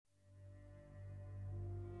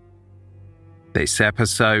This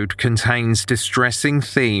episode contains distressing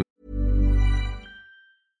themes.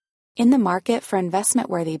 In the market for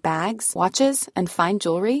investment-worthy bags, watches, and fine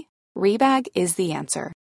jewelry, Rebag is the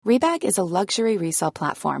answer. Rebag is a luxury resale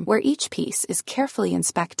platform where each piece is carefully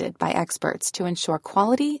inspected by experts to ensure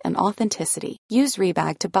quality and authenticity. Use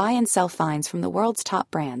Rebag to buy and sell finds from the world's top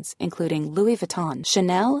brands, including Louis Vuitton,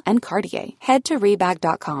 Chanel, and Cartier. Head to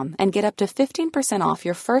Rebag.com and get up to 15% off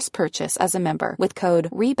your first purchase as a member with code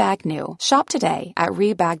REBAGNEW. Shop today at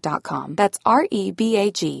Rebag.com. That's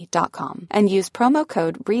REBAG.com. And use promo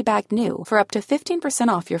code REBAGNEW for up to 15%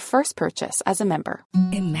 off your first purchase as a member.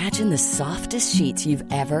 Imagine the softest sheets you've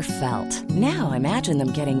ever felt. Now imagine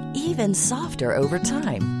them getting even softer over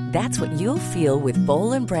time. That's what you'll feel with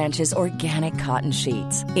Boll & Branch's organic cotton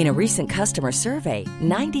sheets. In a recent customer survey,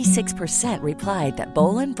 96% replied that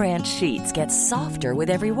Boll & Branch sheets get softer with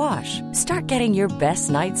every wash. Start getting your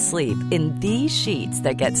best night's sleep in these sheets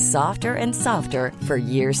that get softer and softer for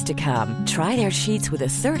years to come. Try their sheets with a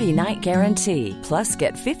 30-night guarantee. Plus,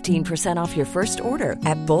 get 15% off your first order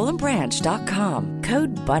at bollandbranch.com.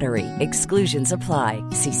 Code BUTTERY. Exclusions apply.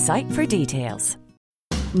 See site for details.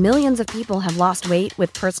 Millions of people have lost weight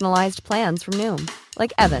with personalized plans from Noom.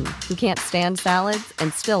 Like Evan, who can't stand salads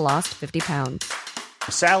and still lost 50 pounds.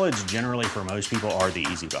 Salads generally for most people are the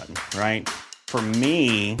easy button, right? For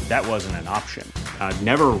me, that wasn't an option. I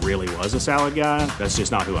never really was a salad guy. That's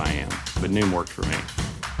just not who I am. But Noom worked for me.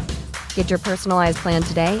 Get your personalized plan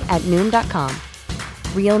today at Noom.com.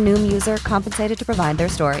 Real Noom user compensated to provide their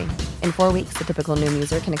story. In 4 weeks, the typical Noom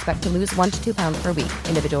user can expect to lose 1 to 2 pounds per week.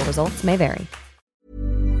 Individual results may vary.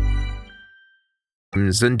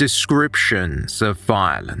 And descriptions of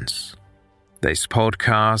violence. This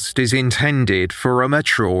podcast is intended for a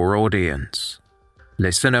mature audience.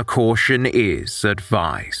 Listener caution is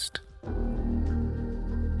advised.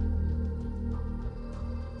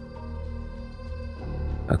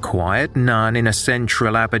 A quiet nun in a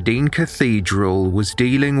central Aberdeen cathedral was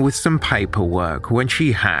dealing with some paperwork when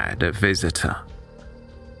she had a visitor.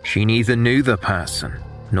 She neither knew the person,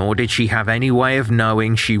 nor did she have any way of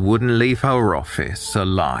knowing she wouldn't leave her office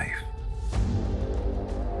alive.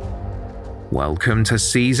 Welcome to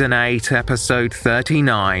Season 8, Episode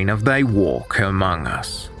 39 of They Walk Among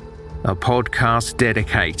Us, a podcast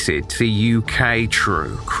dedicated to UK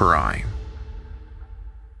true crime.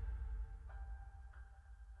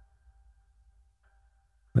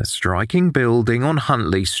 The striking building on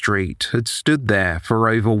Huntley Street had stood there for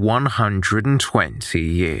over 120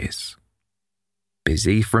 years.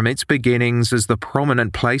 Busy from its beginnings as the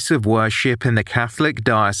prominent place of worship in the Catholic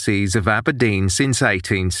Diocese of Aberdeen since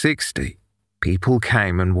 1860, people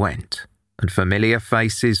came and went, and familiar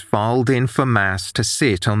faces filed in for Mass to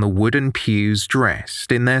sit on the wooden pews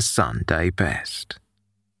dressed in their Sunday best.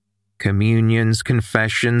 Communions,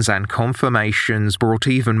 confessions, and confirmations brought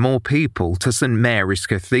even more people to St. Mary's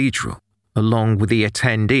Cathedral, along with the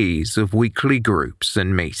attendees of weekly groups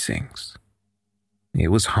and meetings. It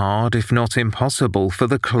was hard, if not impossible, for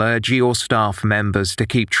the clergy or staff members to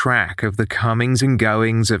keep track of the comings and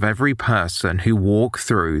goings of every person who walked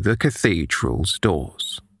through the cathedral's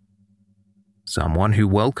doors. Someone who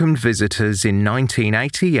welcomed visitors in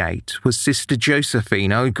 1988 was Sister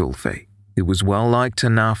Josephine Ogilvie, who was well liked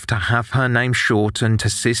enough to have her name shortened to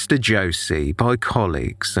Sister Josie by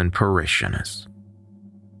colleagues and parishioners.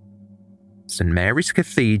 St. Mary's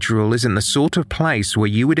Cathedral isn't the sort of place where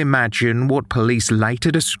you would imagine what police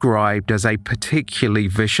later described as a particularly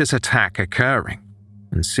vicious attack occurring,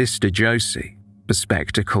 and Sister Josie,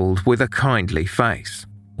 bespectacled with a kindly face,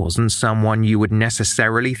 wasn't someone you would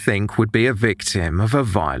necessarily think would be a victim of a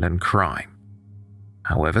violent crime.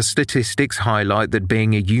 However, statistics highlight that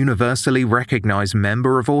being a universally recognized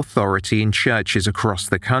member of authority in churches across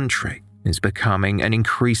the country is becoming an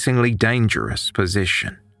increasingly dangerous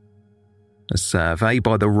position. A survey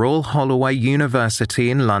by the Royal Holloway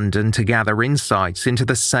University in London to gather insights into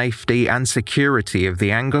the safety and security of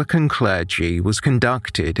the Anglican clergy was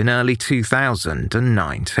conducted in early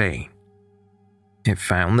 2019. It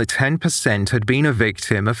found that 10% had been a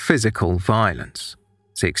victim of physical violence,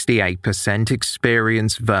 68%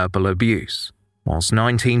 experienced verbal abuse, whilst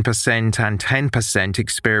 19% and 10%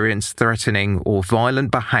 experienced threatening or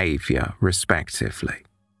violent behaviour, respectively.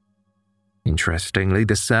 Interestingly,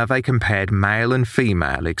 the survey compared male and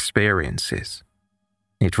female experiences.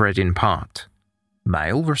 It read in part,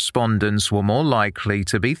 male respondents were more likely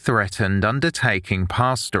to be threatened undertaking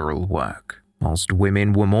pastoral work, whilst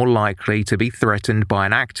women were more likely to be threatened by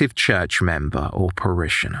an active church member or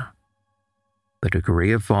parishioner. The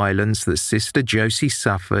degree of violence that Sister Josie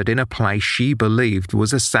suffered in a place she believed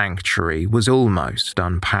was a sanctuary was almost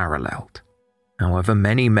unparalleled, However,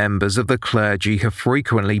 many members of the clergy have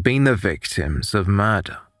frequently been the victims of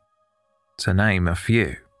murder. To name a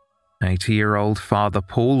few, 80-year-old Father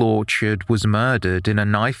Paul Orchard was murdered in a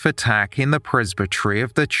knife attack in the presbytery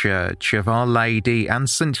of the Church of Our Lady and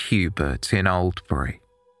St. Hubert in Oldbury.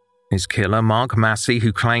 His killer, Mark Massey,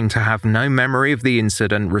 who claimed to have no memory of the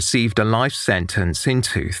incident, received a life sentence in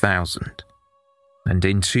 2000. And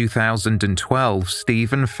in 2012,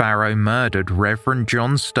 Stephen Farrow murdered Reverend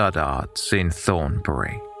John Studdards in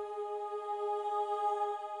Thornbury.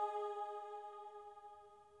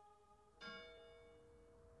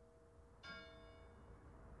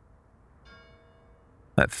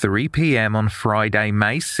 At 3 p.m. on Friday,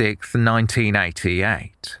 May 6,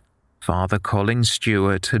 1988, Father Colin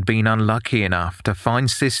Stewart had been unlucky enough to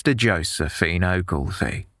find Sister Josephine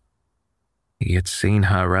Ogilvie. He had seen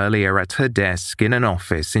her earlier at her desk in an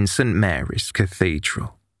office in St. Mary's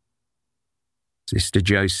Cathedral. Sister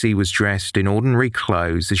Josie was dressed in ordinary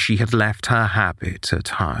clothes as she had left her habit at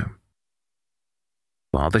home.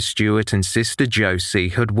 Father Stewart and Sister Josie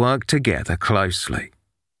had worked together closely.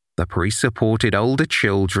 The priest supported older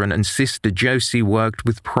children and Sister Josie worked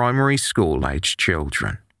with primary school-aged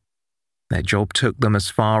children. Their job took them as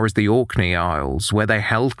far as the Orkney Isles, where they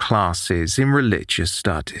held classes in religious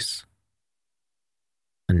studies.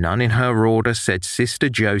 A nun in her order said Sister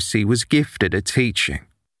Josie was gifted at teaching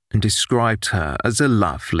and described her as a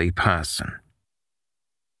lovely person.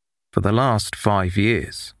 For the last 5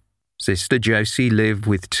 years, Sister Josie lived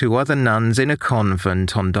with 2 other nuns in a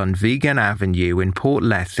convent on Dunvegan Avenue in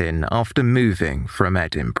Portlethin after moving from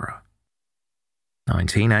Edinburgh.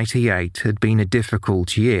 1988 had been a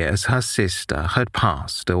difficult year as her sister had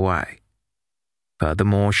passed away.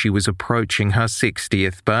 Furthermore, she was approaching her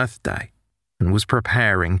 60th birthday and was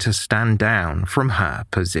preparing to stand down from her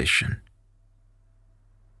position.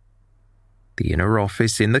 The inner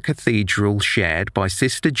office in the cathedral, shared by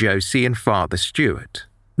Sister Josie and Father Stewart,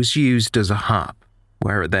 was used as a hub,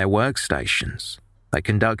 where at their workstations, they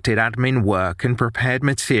conducted admin work and prepared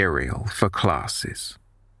material for classes.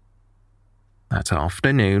 That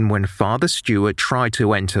afternoon, when Father Stewart tried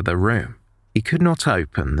to enter the room, he could not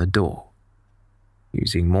open the door.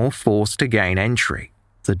 Using more force to gain entry,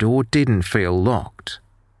 the door didn't feel locked.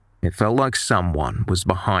 It felt like someone was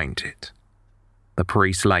behind it. The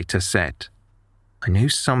priest later said, "I knew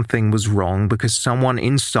something was wrong because someone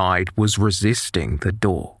inside was resisting the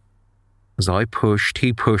door. As I pushed,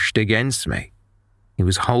 he pushed against me. He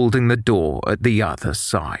was holding the door at the other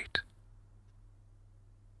side."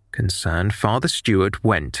 Concerned, Father Stewart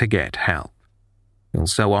went to get help. He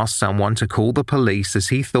also asked someone to call the police as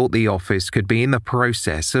he thought the office could be in the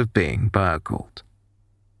process of being burgled.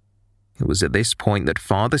 It was at this point that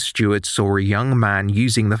Father Stewart saw a young man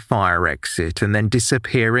using the fire exit and then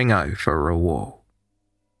disappearing over a wall.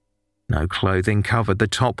 No clothing covered the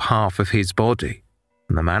top half of his body,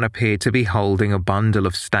 and the man appeared to be holding a bundle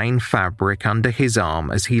of stained fabric under his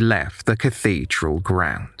arm as he left the cathedral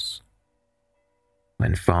grounds.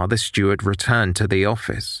 When Father Stewart returned to the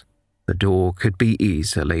office, the door could be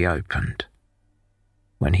easily opened.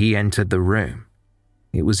 When he entered the room,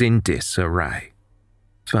 it was in disarray.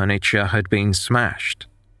 Furniture had been smashed,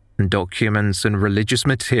 and documents and religious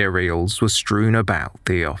materials were strewn about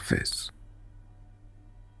the office.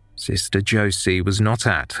 Sister Josie was not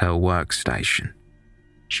at her workstation.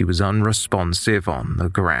 She was unresponsive on the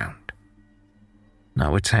ground.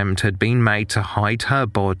 No attempt had been made to hide her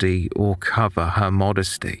body or cover her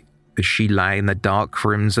modesty as she lay in the dark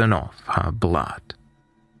crimson of her blood.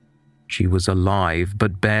 She was alive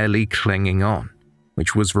but barely clinging on,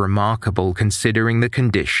 which was remarkable considering the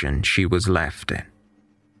condition she was left in.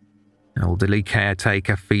 Elderly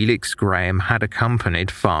caretaker Felix Graham had accompanied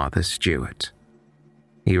Father Stewart.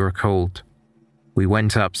 He recalled, "We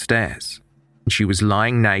went upstairs, and she was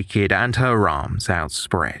lying naked and her arms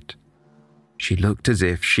outspread. She looked as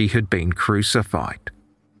if she had been crucified.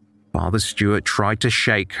 Father Stewart tried to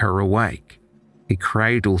shake her awake. He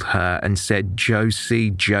cradled her and said,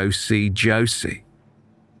 'Josie, Josie, Josie.'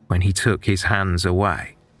 When he took his hands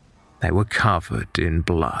away, they were covered in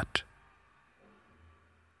blood."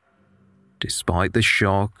 Despite the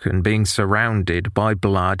shock and being surrounded by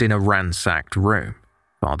blood in a ransacked room,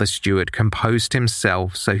 Father Stewart composed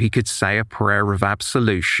himself so he could say a prayer of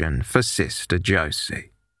absolution for Sister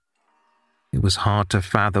Josie. It was hard to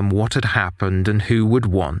fathom what had happened and who would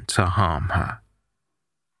want to harm her.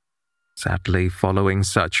 Sadly, following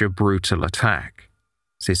such a brutal attack,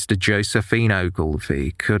 Sister Josephine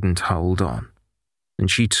Ogilvie couldn't hold on,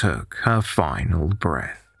 and she took her final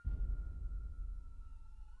breath.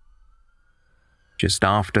 Just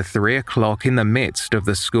after 3 o'clock in the midst of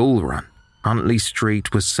the school run, Huntley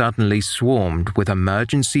Street was suddenly swarmed with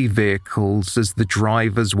emergency vehicles as the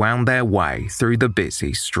drivers wound their way through the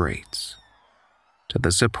busy streets. To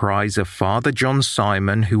the surprise of Father John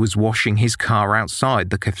Simon, who was washing his car outside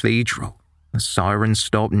the cathedral, the siren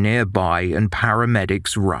stopped nearby and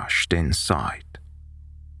paramedics rushed inside.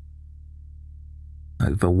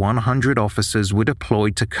 Over 100 officers were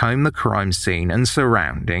deployed to comb the crime scene and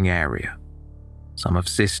surrounding area. Some of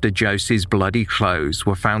Sister Josie's bloody clothes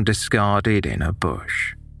were found discarded in a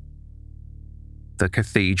bush. The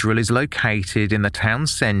cathedral is located in the town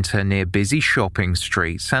centre near busy shopping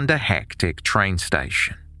streets and a hectic train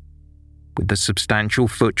station. With the substantial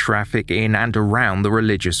foot traffic in and around the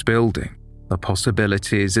religious building, the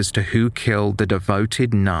possibilities as to who killed the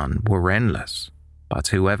devoted nun were endless. But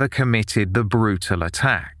whoever committed the brutal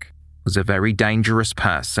attack was a very dangerous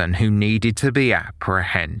person who needed to be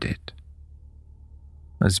apprehended.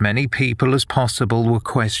 As many people as possible were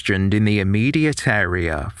questioned in the immediate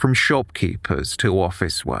area, from shopkeepers to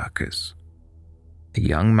office workers. A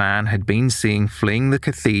young man had been seen fleeing the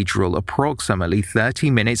cathedral approximately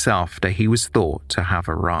 30 minutes after he was thought to have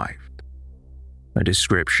arrived. A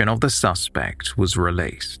description of the suspect was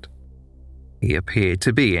released. He appeared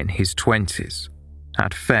to be in his 20s,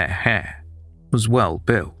 had fair hair, was well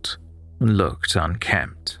built, and looked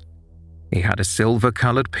unkempt. He had a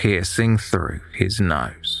silver-coloured piercing through his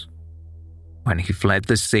nose. When he fled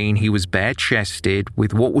the scene, he was bare-chested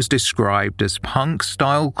with what was described as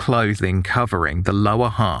punk-style clothing covering the lower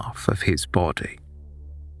half of his body.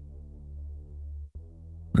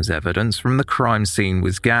 As evidence from the crime scene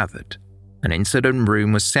was gathered, an incident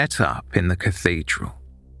room was set up in the cathedral.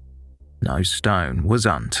 No stone was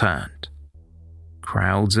unturned.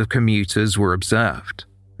 Crowds of commuters were observed,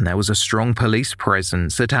 and there was a strong police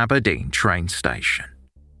presence at Aberdeen train station.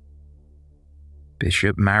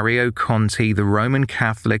 Bishop Mario Conti, the Roman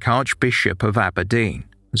Catholic Archbishop of Aberdeen,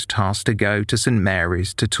 was tasked to go to St.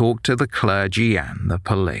 Mary's to talk to the clergy and the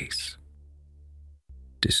police.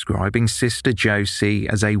 Describing Sister Josie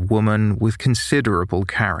as a woman with considerable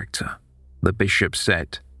character, the bishop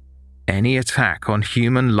said, "Any attack on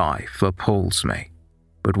human life appalls me.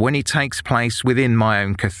 But when it takes place within my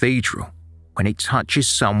own cathedral, when it touches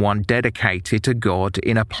someone dedicated to God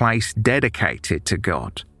in a place dedicated to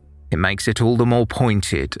God, it makes it all the more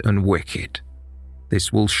pointed and wicked.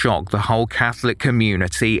 This will shock the whole Catholic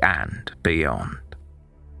community and beyond."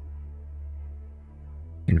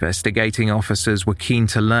 Investigating officers were keen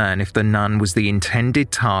to learn if the nun was the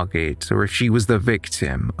intended target or if she was the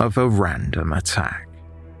victim of a random attack.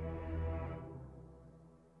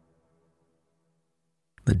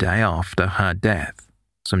 The day after her death,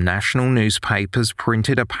 some national newspapers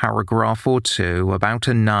printed a paragraph or two about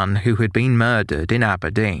a nun who had been murdered in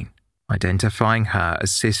Aberdeen, identifying her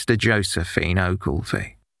as Sister Josephine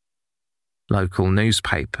Ogilvie. Local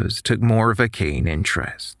newspapers took more of a keen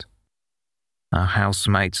interest. Her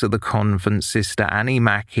housemates at the convent, Sister Annie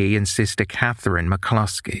Mackey and Sister Catherine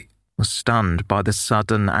McCluskey, were stunned by the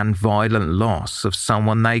sudden and violent loss of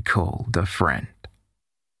someone they called a friend.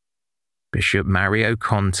 Bishop Mario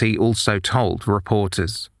Conti also told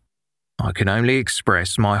reporters, "I can only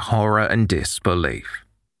express my horror and disbelief.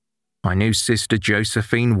 I knew Sister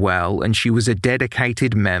Josephine well, and she was a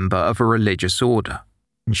dedicated member of a religious order,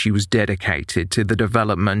 and she was dedicated to the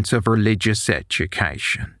development of religious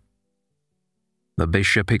education." The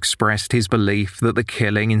bishop expressed his belief that the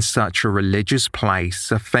killing in such a religious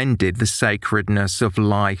place offended the sacredness of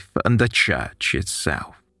life and the church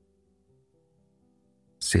itself.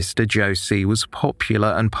 Sister Josie was popular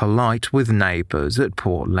and polite with neighbours at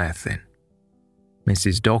Port Lethin.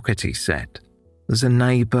 Mrs. Doherty said, "As a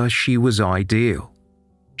neighbour, she was ideal.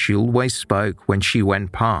 She always spoke when she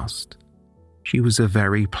went past. She was a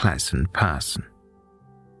very pleasant person."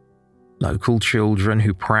 Local children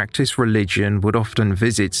who practice religion would often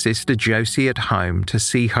visit Sister Josie at home to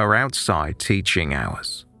see her outside teaching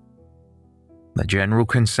hours. The general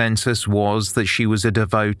consensus was that she was a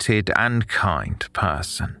devoted and kind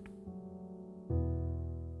person.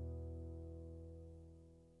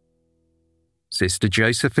 Sister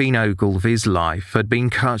Josephine Ogilvie's life had been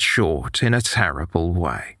cut short in a terrible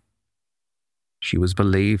way. She was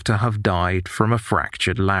believed to have died from a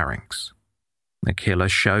fractured larynx. The killer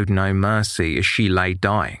showed no mercy as she lay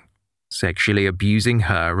dying, sexually abusing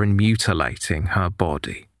her and mutilating her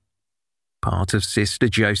body. Part of Sister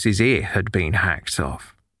Josie's ear had been hacked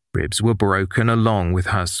off. Ribs were broken along with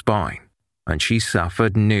her spine, and she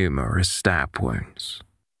suffered numerous stab wounds.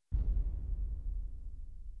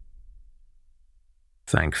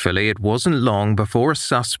 Thankfully, it wasn't long before a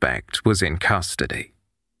suspect was in custody.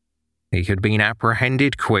 He had been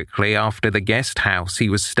apprehended quickly after the guest house he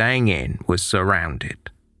was staying in was surrounded.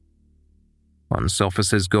 Once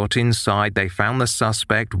officers got inside, they found the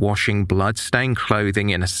suspect washing blood-stained clothing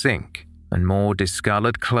in a sink, and more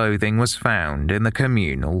discolored clothing was found in the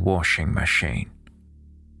communal washing machine.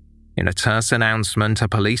 In a terse announcement, a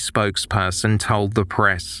police spokesperson told the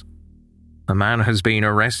press, "A man has been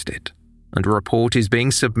arrested, and a report is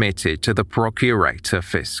being submitted to the Procurator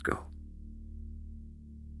Fiscal."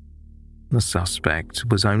 The suspect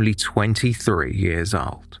was only 23 years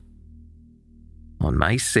old. On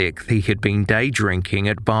May 6th, he had been day drinking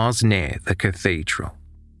at bars near the cathedral.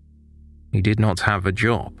 He did not have a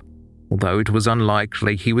job, although it was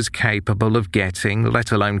unlikely he was capable of getting,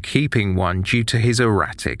 let alone keeping one, due to his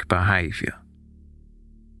erratic behaviour.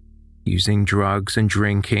 Using drugs and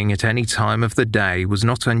drinking at any time of the day was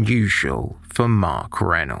not unusual for Mark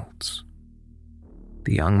Reynolds.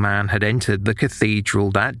 The young man had entered the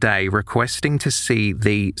cathedral that day requesting to see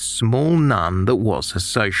the small nun that was a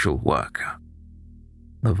social worker.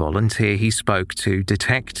 The volunteer he spoke to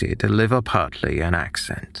detected a Liverpudlian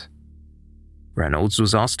accent. Reynolds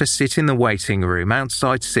was asked to sit in the waiting room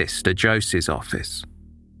outside Sister Josie's office,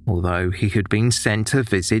 although he had been sent to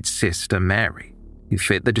visit Sister Mary, who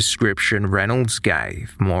fit the description Reynolds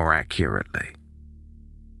gave more accurately.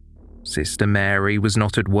 Sister Mary was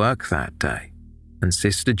not at work that day, and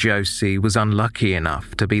Sister Josie was unlucky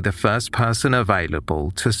enough to be the first person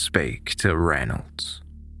available to speak to Reynolds.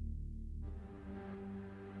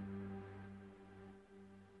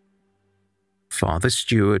 Father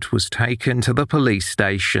Stewart was taken to the police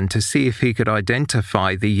station to see if he could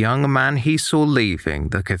identify the young man he saw leaving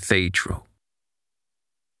the cathedral.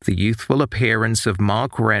 The youthful appearance of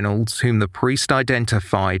Mark Reynolds, whom the priest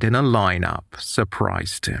identified in a lineup,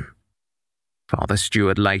 surprised him. Father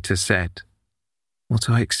Stewart later said, "What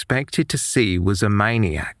I expected to see was a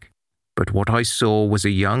maniac, but what I saw was a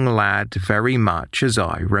young lad very much as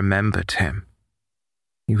I remembered him.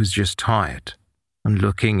 He was just tired and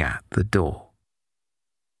looking at the door."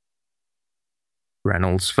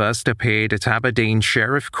 Reynolds first appeared at Aberdeen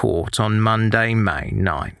Sheriff Court on Monday, May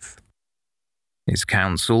 9th. His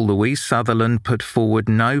counsel, Louise Sutherland, put forward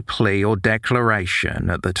no plea or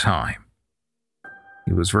declaration at the time.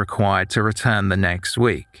 He was required to return the next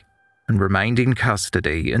week and remained in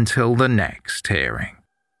custody until the next hearing.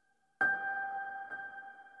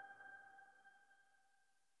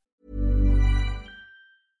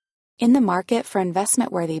 In the market for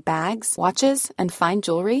investment-worthy bags, watches, and fine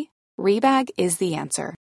jewelry, Rebag is the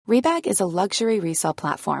answer. Rebag is a luxury resale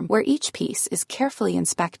platform where each piece is carefully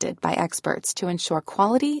inspected by experts to ensure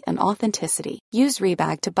quality and authenticity. Use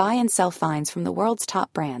Rebag to buy and sell finds from the world's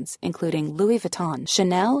top brands, including Louis Vuitton,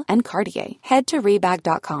 Chanel, and Cartier. Head to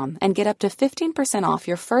Rebag.com and get up to 15% off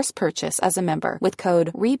your first purchase as a member with code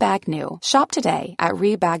REBAGNEW. Shop today at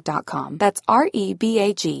Rebag.com. That's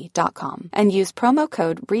REBAG.com. And use promo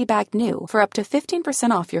code REBAGNEW for up to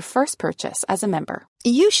 15% off your first purchase as a member.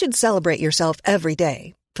 You should celebrate yourself every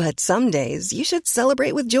day, but some days you should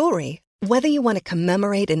celebrate with jewelry. Whether you want to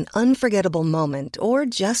commemorate an unforgettable moment or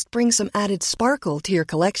just bring some added sparkle to your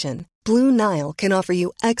collection, Blue Nile can offer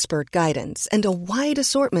you expert guidance and a wide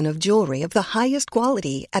assortment of jewelry of the highest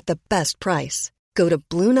quality at the best price. Go to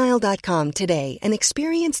BlueNile.com today and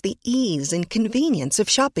experience the ease and convenience of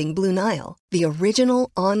shopping Blue Nile, the original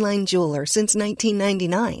online jeweler since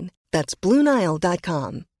 1999. That's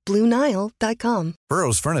BlueNile.com. BlueNile.com.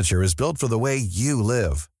 Burrow's furniture is built for the way you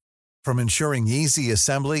live. From ensuring easy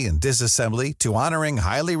assembly and disassembly to honoring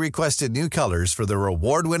highly requested new colors for their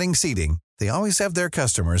award-winning seating, they always have their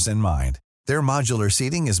customers in mind. Their modular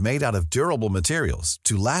seating is made out of durable materials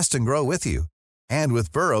to last and grow with you. And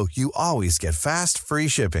with Burrow, you always get fast, free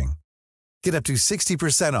shipping. Get up to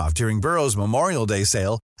 60% off during Burrow's Memorial Day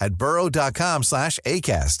sale at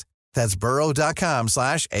burrow.com/ACAST. That's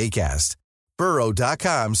burrow.com/ACAST.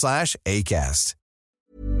 burrow.com/ACAST.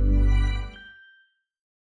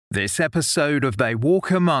 This episode of They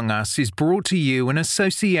Walk Among Us is brought to you in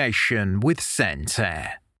association with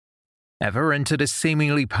Scentair. Ever entered a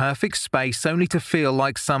seemingly perfect space only to feel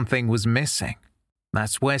like something was missing?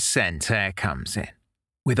 That's where Scentair comes in.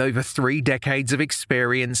 With over 3 decades of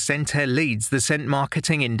experience, Scentair leads the scent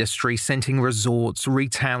marketing industry, scenting resorts,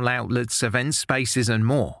 retail outlets, event spaces and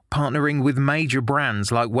more, partnering with major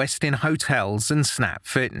brands like Westin Hotels and Snap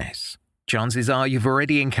Fitness. Chances are you've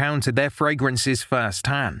already encountered their fragrances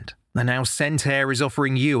firsthand, and now Scentair is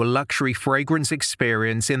offering you a luxury fragrance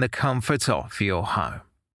experience in the comfort of your home.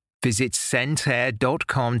 Visit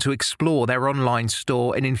Scentair.com to explore their online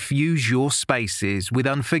store and infuse your spaces with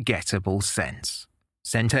unforgettable scents.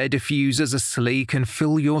 Scent Air diffusers are sleek and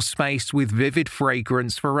fill your space with vivid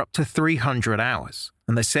fragrance for up to 300 hours.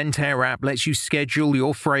 And the Scent Air app lets you schedule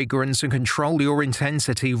your fragrance and control your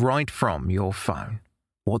intensity right from your phone.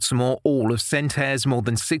 What's more, all of Scent Air's more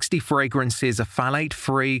than 60 fragrances are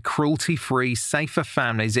phthalate-free, cruelty-free, safe for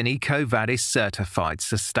families and EcoVadis certified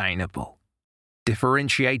sustainable.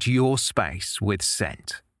 Differentiate your space with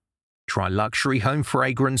scent. Try luxury home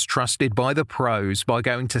fragrance trusted by the pros by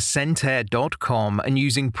going to scentair.com and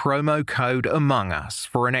using promo code AMONGUS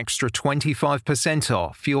for an extra 25%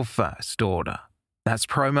 off your first order. That's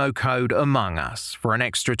promo code AMONGUS for an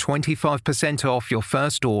extra 25% off your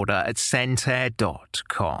first order at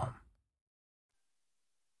scentair.com.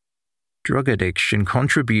 Drug addiction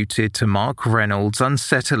contributed to Mark Reynolds'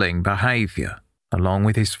 unsettling behavior, along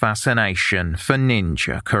with his fascination for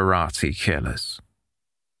ninja karate killers.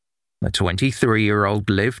 The 23-year-old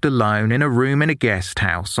lived alone in a room in a guest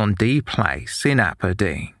house on D Place in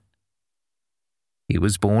Aberdeen. He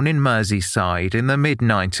was born in Merseyside in the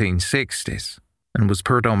mid-1960s and was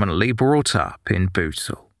predominantly brought up in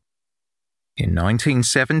Bootle. In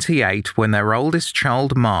 1978, when their oldest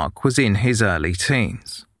child Mark was in his early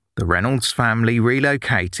teens, the Reynolds family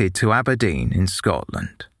relocated to Aberdeen in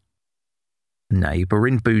Scotland. A neighbour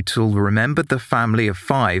in Bootle remembered the family of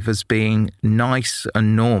 5 as being nice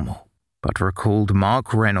and normal, but recalled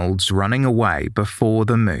Mark Reynolds running away before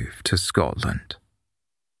the move to Scotland.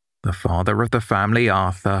 The father of the family,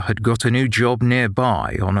 Arthur, had got a new job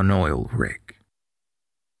nearby on an oil rig.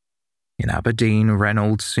 In Aberdeen,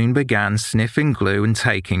 Reynolds soon began sniffing glue and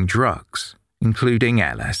taking drugs, including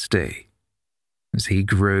LSD. As he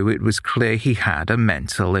grew, it was clear he had a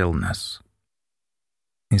mental illness.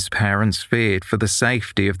 His parents feared for the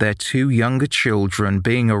safety of their 2 younger children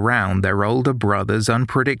being around their older brother's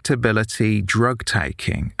unpredictability,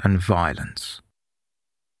 drug-taking, and violence.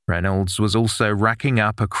 Reynolds was also racking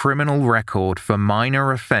up a criminal record for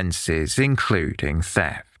minor offences, including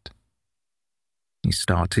theft. He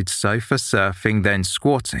started sofa surfing, then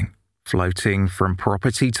squatting, floating from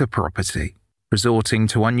property to property, resorting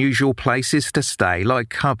to unusual places to stay like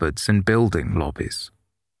cupboards and building lobbies.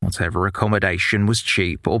 Whatever accommodation was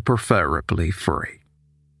cheap or preferably free.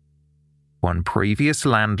 One previous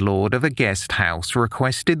landlord of a guest house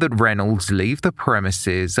requested that Reynolds leave the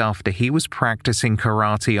premises after he was practicing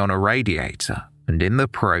karate on a radiator and in the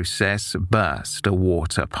process burst a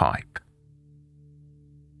water pipe.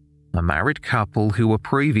 A married couple who were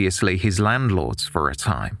previously his landlords for a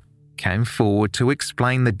time came forward to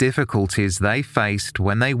explain the difficulties they faced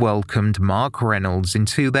when they welcomed Mark Reynolds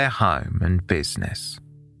into their home and business.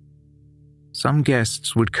 Some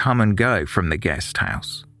guests would come and go from the guest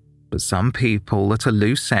house, but some people at a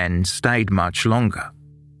loose end stayed much longer.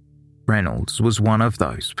 Reynolds was one of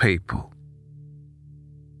those people.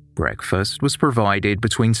 Breakfast was provided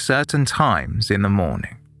between certain times in the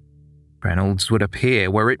morning. Reynolds would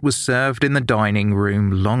appear where it was served in the dining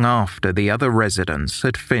room long after the other residents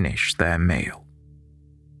had finished their meal.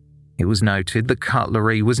 It was noted that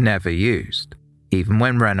cutlery was never used, even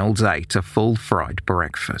when Reynolds ate a full fried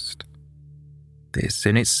breakfast. This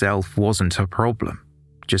in itself wasn't a problem,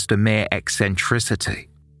 just a mere eccentricity,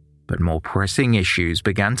 but more pressing issues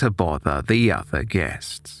began to bother the other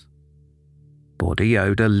guests. Body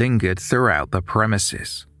odour lingered throughout the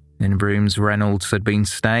premises, in rooms Reynolds had been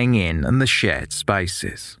staying in and the shared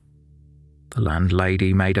spaces. The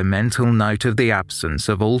landlady made a mental note of the absence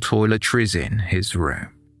of all toiletries in his room.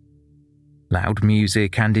 Loud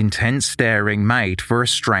music and intense staring made for a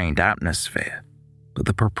strained atmosphere, but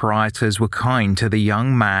the proprietors were kind to the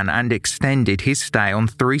young man and extended his stay on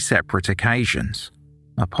 3 separate occasions,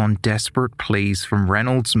 upon desperate pleas from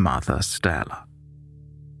Reynolds' mother, Stella.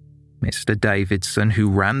 Mr. Davidson, who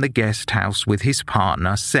ran the guest house with his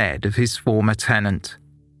partner, said of his former tenant,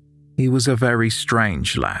 "He was a very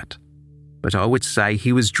strange lad, but I would say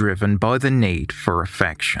he was driven by the need for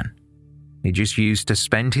affection. He just used to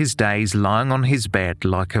spend his days lying on his bed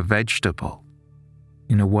like a vegetable.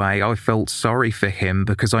 In a way, I felt sorry for him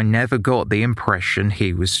because I never got the impression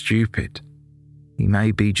he was stupid. He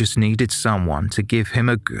maybe just needed someone to give him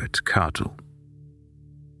a good cuddle."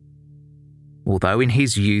 Although in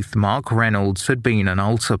his youth Mark Reynolds had been an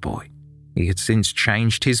altar boy, he had since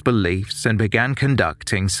changed his beliefs and began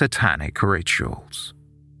conducting satanic rituals.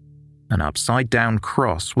 An upside-down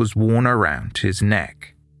cross was worn around his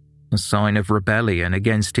neck, a sign of rebellion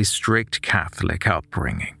against his strict Catholic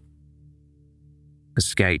upbringing. A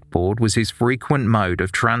skateboard was his frequent mode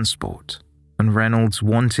of transport, and Reynolds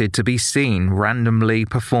wanted to be seen randomly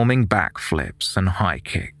performing backflips and high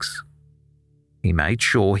kicks. He made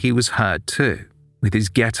sure he was heard too, with his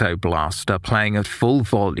ghetto blaster playing at full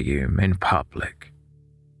volume in public.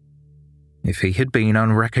 If he had been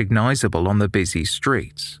unrecognisable on the busy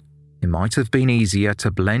streets, it might have been easier to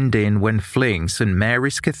blend in when fleeing St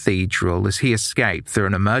Mary's Cathedral as he escaped through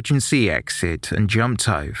an emergency exit and jumped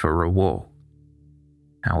over a wall.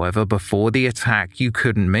 However, before the attack, you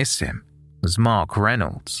couldn't miss him, as Mark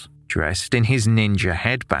Reynolds, dressed in his ninja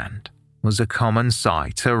headband, was a common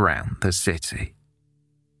sight around the city.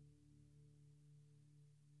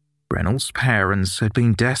 Reynolds' parents had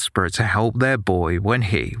been desperate to help their boy when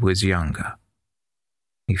he was younger.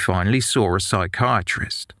 He finally saw a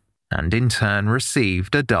psychiatrist and in turn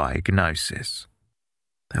received a diagnosis.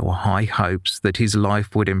 There were high hopes that his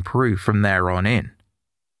life would improve from there on in,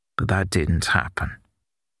 but that didn't happen.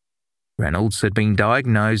 Reynolds had been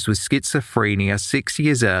diagnosed with schizophrenia 6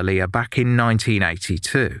 years earlier, back in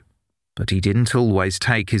 1982, but he didn't always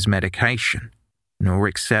take his medication, nor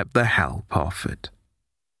accept the help offered.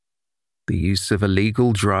 The use of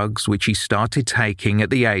illegal drugs, which he started taking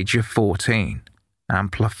at the age of 14,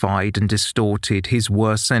 amplified and distorted his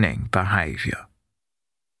worsening behaviour.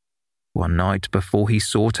 One night before he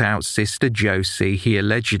sought out Sister Josie, he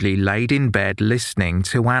allegedly laid in bed listening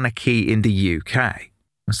to Anarchy in the UK,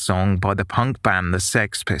 a song by the punk band the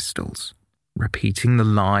Sex Pistols, repeating the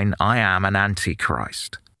line, "I am an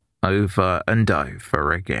Antichrist," over and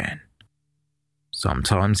over again.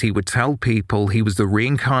 Sometimes he would tell people he was the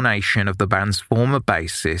reincarnation of the band's former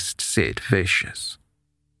bassist, Sid Vicious.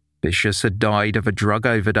 Vicious had died of a drug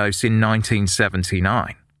overdose in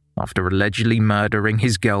 1979, after allegedly murdering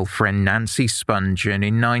his girlfriend Nancy Spungen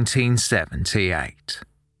in 1978.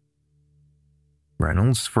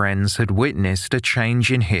 Reynolds' friends had witnessed a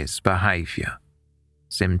change in his behaviour.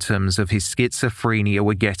 Symptoms of his schizophrenia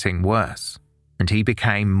were getting worse, and he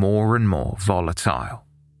became more and more volatile.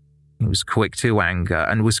 He was quick to anger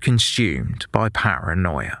and was consumed by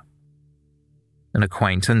paranoia. An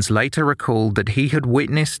acquaintance later recalled that he had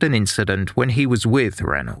witnessed an incident when he was with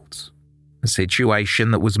Reynolds, a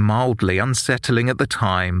situation that was mildly unsettling at the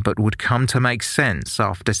time but would come to make sense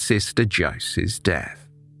after Sister Josie's death.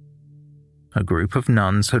 A group of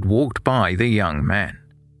nuns had walked by the young men,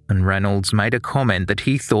 and Reynolds made a comment that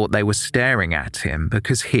he thought they were staring at him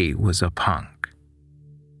because he was a punk.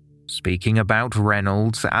 Speaking about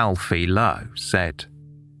Reynolds, Alfie Lowe said,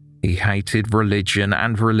 "He hated religion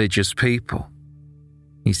and religious people.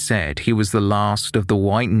 He said he was the last of the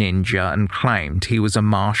white ninja and claimed he was a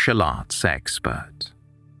martial arts expert."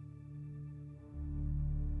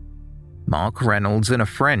 Mark Reynolds and a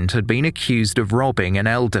friend had been accused of robbing an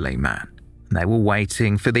elderly man. They were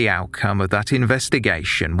waiting for the outcome of that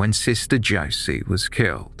investigation when Sister Josie was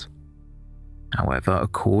killed. However,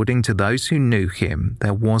 according to those who knew him,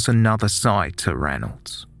 there was another side to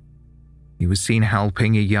Reynolds. He was seen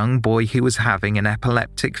helping a young boy who was having an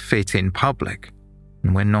epileptic fit in public,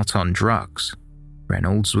 and when not on drugs.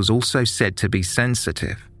 Reynolds was also said to be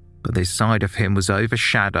sensitive, but this side of him was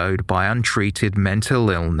overshadowed by untreated mental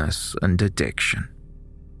illness and addiction.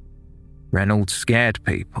 Reynolds scared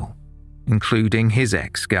people, including his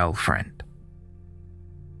ex-girlfriend.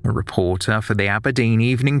 A reporter for the Aberdeen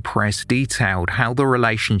Evening Press detailed how the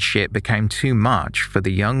relationship became too much for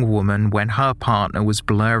the young woman when her partner was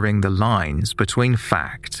blurring the lines between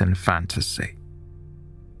fact and fantasy.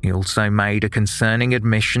 He also made a concerning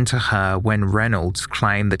admission to her when Reynolds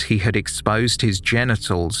claimed that he had exposed his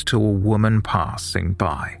genitals to a woman passing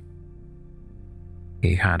by.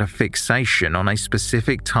 He had a fixation on a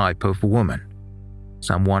specific type of woman,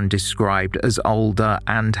 someone described as older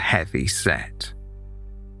and heavy set.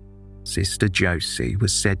 Sister Josie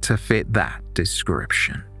was said to fit that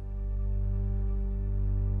description.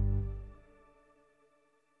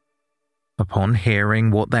 Upon hearing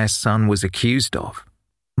what their son was accused of,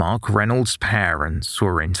 Mark Reynolds' parents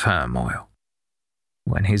were in turmoil.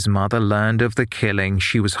 When his mother learned of the killing,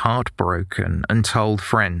 she was heartbroken and told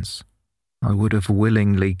friends, "I would have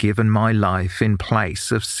willingly given my life in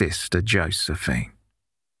place of Sister Josephine."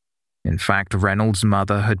 In fact, Reynolds'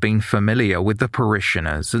 mother had been familiar with the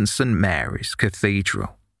parishioners at St Mary's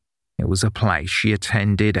Cathedral. It was a place she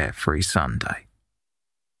attended every Sunday.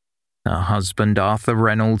 Her husband Arthur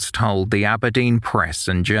Reynolds told the Aberdeen Press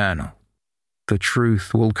and Journal, "The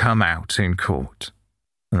truth will come out in court.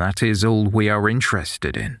 That is all we are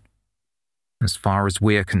interested in. As far as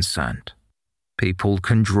we're concerned, people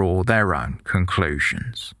can draw their own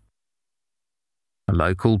conclusions." A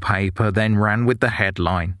local paper then ran with the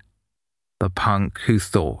headline, "The punk who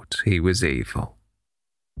thought he was evil."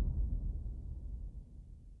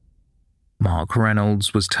 Mark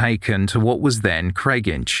Reynolds was taken to what was then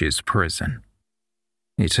Craiginch's prison.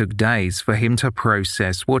 It took days for him to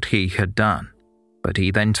process what he had done, but he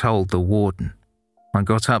then told the warden, I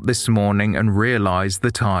got up this morning and realized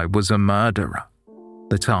that I was a murderer,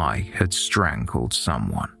 that I had strangled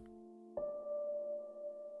someone.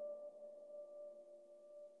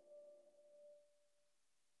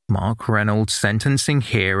 Mark Reynolds' sentencing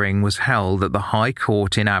hearing was held at the High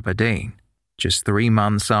Court in Aberdeen, just 3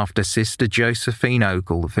 months after Sister Josephine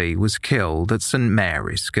Ogilvie was killed at St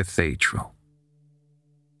Mary's Cathedral.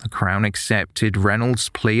 The Crown accepted Reynolds'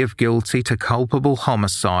 plea of guilty to culpable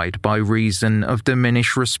homicide by reason of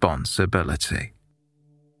diminished responsibility.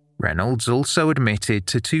 Reynolds also admitted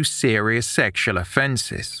to 2 serious sexual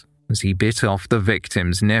offences, as he bit off the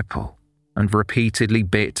victim's nipple and repeatedly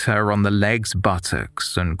bit her on the legs,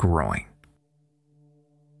 buttocks and groin.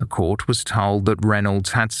 The court was told that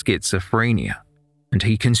Reynolds had schizophrenia and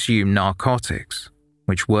he consumed narcotics,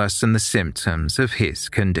 which worsened the symptoms of his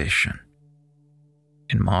condition.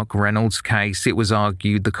 In Mark Reynolds' case, it was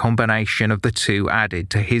argued the combination of the two added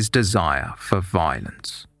to his desire for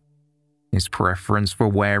violence. His preference for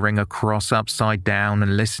wearing a cross upside down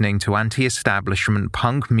and listening to anti-establishment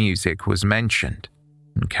punk music was mentioned,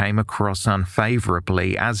 and came across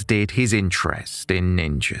unfavourably, as did his interest in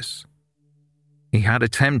ninjas. He had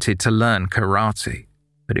attempted to learn karate,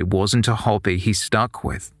 but it wasn't a hobby he stuck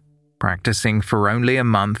with, practicing for only a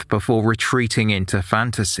month before retreating into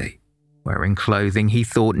fantasy, wearing clothing he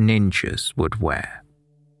thought ninjas would wear.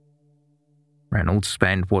 Reynolds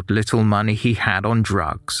spent what little money he had on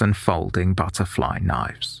drugs and folding butterfly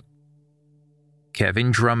knives.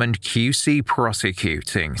 Kevin Drummond, QC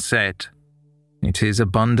Prosecuting, said, "It is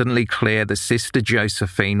abundantly clear that Sister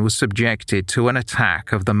Josephine was subjected to an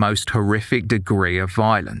attack of the most horrific degree of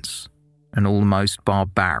violence, an almost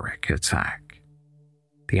barbaric attack."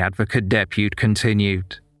 The Advocate Depute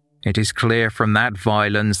continued, "It is clear from that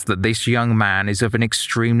violence that this young man is of an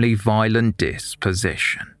extremely violent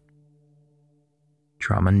disposition."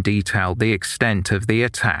 Drummond detailed the extent of the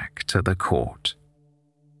attack to the court.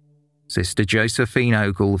 Sister Josephine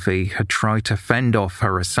Ogilvie had tried to fend off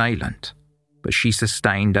her assailant, but she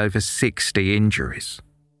sustained over 60 injuries,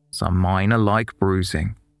 some minor like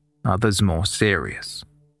bruising, others more serious.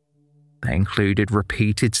 They included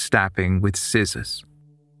repeated stabbing with scissors,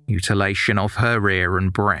 mutilation of her ear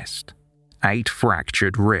and breast, 8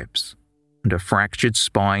 fractured ribs, and a fractured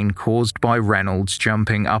spine caused by Reynolds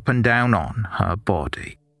jumping up and down on her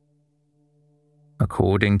body.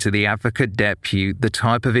 According to the Advocate Depute, the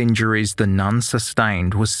type of injuries the nun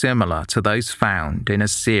sustained was similar to those found in a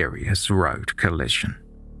serious road collision.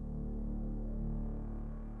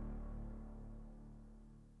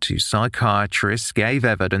 2 psychiatrists gave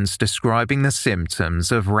evidence describing the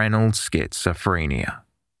symptoms of Reynolds' schizophrenia.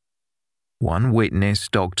 One witness,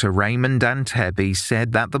 Dr. Raymond Antebi,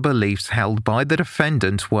 said that the beliefs held by the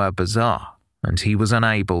defendant were bizarre, and he was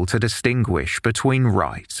unable to distinguish between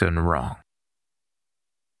right and wrong.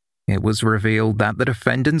 It was revealed that the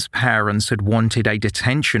defendant's parents had wanted a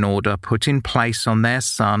detention order put in place on their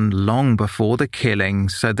son long before the killing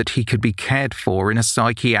so that he could be cared for in a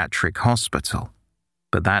psychiatric hospital,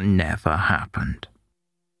 but that never happened.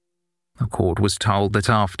 The court was told that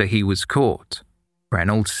after he was caught,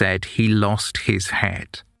 Reynolds said he lost his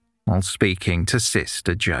head while speaking to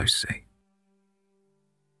Sister Josie.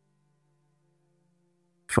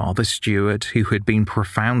 Father Stewart, who had been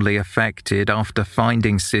profoundly affected after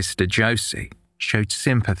finding Sister Josie, showed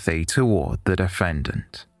sympathy toward the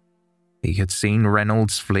defendant. He had seen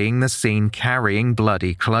Reynolds fleeing the scene carrying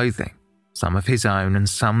bloody clothing, some of his own and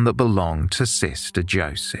some that belonged to Sister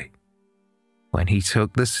Josie. When he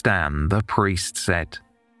took the stand, the priest said,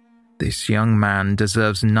 "This young man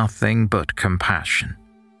deserves nothing but compassion.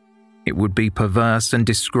 It would be perverse and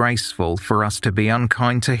disgraceful for us to be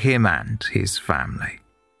unkind to him and his family."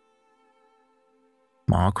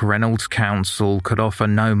 Mark Reynolds' counsel could offer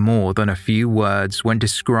no more than a few words when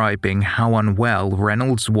describing how unwell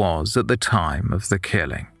Reynolds was at the time of the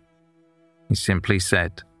killing. He simply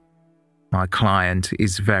said, "My client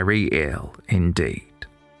is very ill indeed."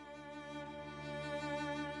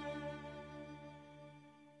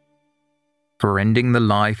 For ending the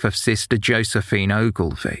life of Sister Josephine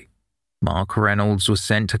Ogilvie, Mark Reynolds was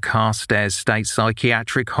sent to Carstairs State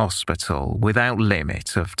Psychiatric Hospital without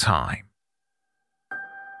limit of time.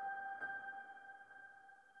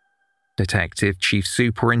 Detective Chief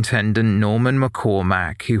Superintendent Norman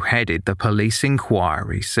McCormack, who headed the police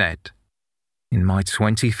inquiry, said, "In my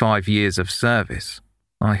 25 years of service,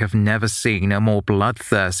 I have never seen a more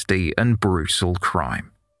bloodthirsty and brutal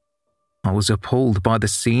crime. I was appalled by the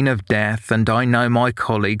scene of death, and I know my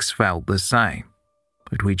colleagues felt the same,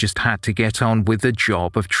 but we just had to get on with the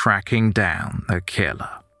job of tracking down the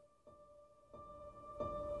killer."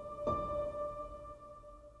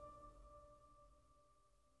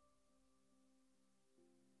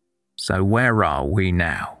 So where are we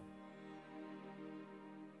now?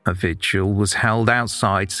 A vigil was held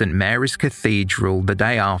outside St Mary's Cathedral the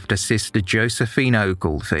day after Sister Josephine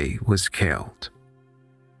Ogilvie was killed.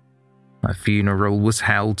 A funeral was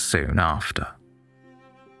held soon after.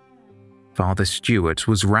 Father Stewart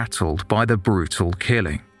was rattled by the brutal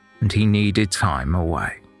killing, and he needed time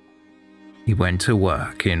away. He went to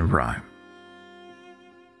work in Rome.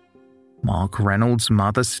 Mark Reynolds'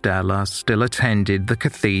 mother Stella still attended the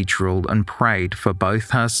cathedral and prayed for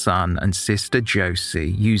both her son and sister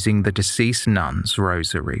Josie using the deceased nun's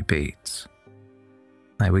rosary beads.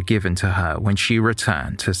 They were given to her when she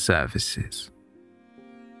returned to services.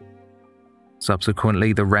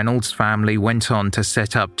 Subsequently, the Reynolds family went on to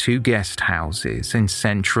set up 2 guest houses in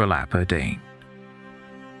central Aberdeen.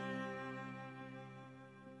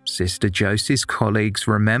 Sister Josie's colleagues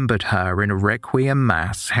remembered her in a requiem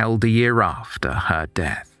mass held a year after her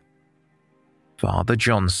death. Father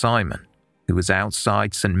John Simon, who was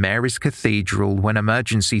outside St Mary's Cathedral when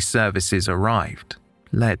emergency services arrived,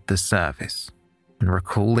 led the service, and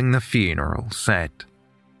recalling the funeral said,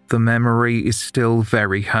 "The memory is still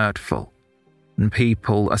very hurtful, and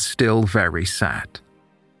people are still very sad.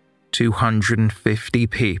 250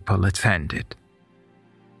 people attended.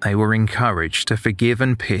 They were encouraged to forgive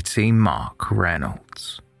and pity Mark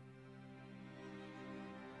Reynolds."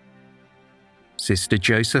 Sister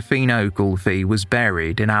Josephine Ogilvie was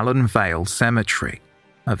buried in Allen Vale Cemetery,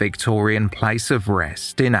 a Victorian place of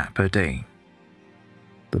rest in Aberdeen.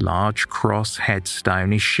 The large cross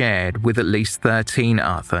headstone is shared with at least 13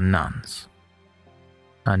 other nuns.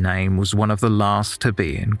 Her name was one of the last to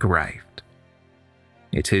be engraved.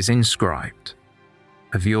 It is inscribed,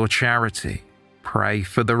 "Of your charity, pray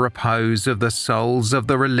for the repose of the souls of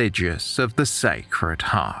the religious of the Sacred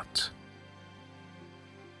Heart."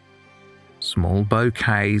 Small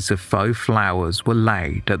bouquets of faux flowers were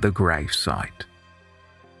laid at the gravesite.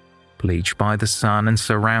 Bleached by the sun and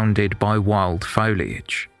surrounded by wild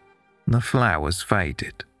foliage, the flowers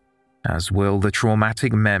faded, as will the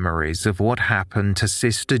traumatic memories of what happened to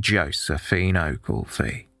Sister Josephine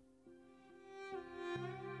Ogilvie.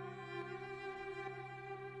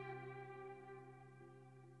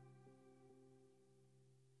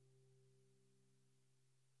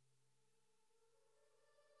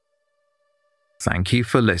 Thank you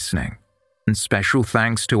for listening, and special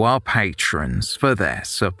thanks to our patrons for their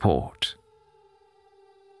support.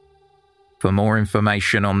 For more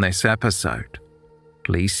information on this episode,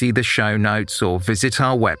 please see the show notes or visit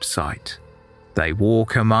our website,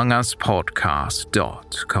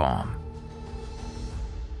 theywalkamonguspodcast.com.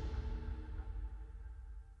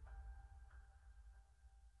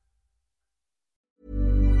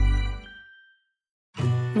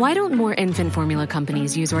 Why don't more infant formula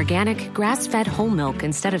companies use organic, grass-fed whole milk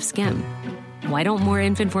instead of skim? Why don't more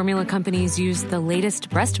infant formula companies use the latest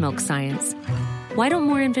breast milk science? Why don't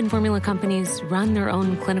more infant formula companies run their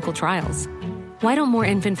own clinical trials? Why don't more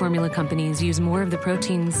infant formula companies use more of the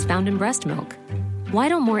proteins found in breast milk? Why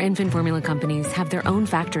don't more infant formula companies have their own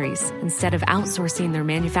factories instead of outsourcing their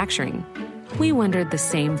manufacturing? We wondered the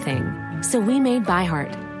same thing. So we made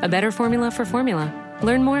ByHeart, a better formula for formula.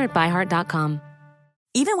 Learn more at byheart.com.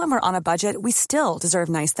 Even when we're on a budget, we still deserve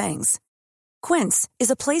nice things. Quince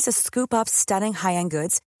is a place to scoop up stunning high-end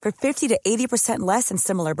goods for 50 to 80% less than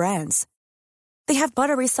similar brands. They have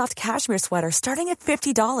buttery soft cashmere sweaters starting at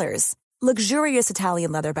 $50, luxurious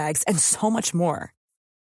Italian leather bags, and so much more.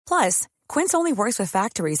 Plus, Quince only works with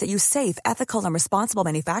factories that use safe, ethical, and responsible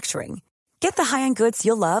manufacturing. Get the high-end goods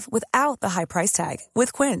you'll love without the high price tag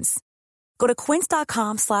with Quince. Go to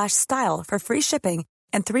quince.com/style for free shipping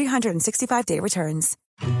and 365-day returns.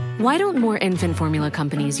 Why don't more infant formula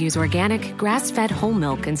companies use organic, grass-fed whole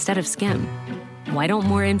milk instead of skim? Why don't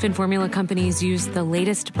more infant formula companies use the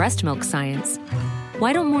latest breast milk science?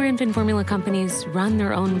 Why don't more infant formula companies run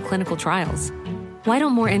their own clinical trials? Why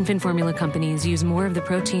don't more infant formula companies use more of the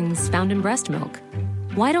proteins found in breast milk?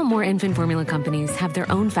 Why don't more infant formula companies have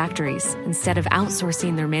their own factories instead of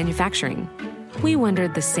outsourcing their manufacturing? We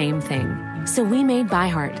wondered the same thing. So we made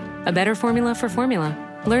ByHeart, a better formula for formula.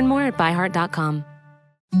 Learn more at byheart.com.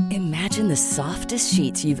 Imagine the softest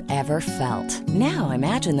sheets you've ever felt. Now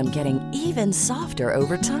imagine them getting even softer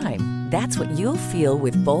over time. That's what you'll feel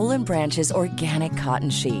with Boll & Branch's organic cotton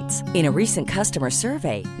sheets. In a recent customer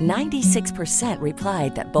survey, 96%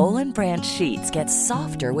 replied that Boll & Branch sheets get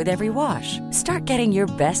softer with every wash. Start getting your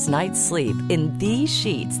best night's sleep in these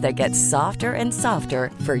sheets that get softer and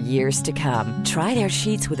softer for years to come. Try their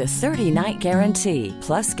sheets with a 30-night guarantee.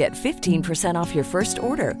 Plus, get 15% off your first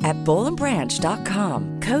order at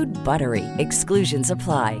bollandbranch.com. Code BUTTERY. Exclusions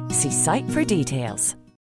apply. See site for details.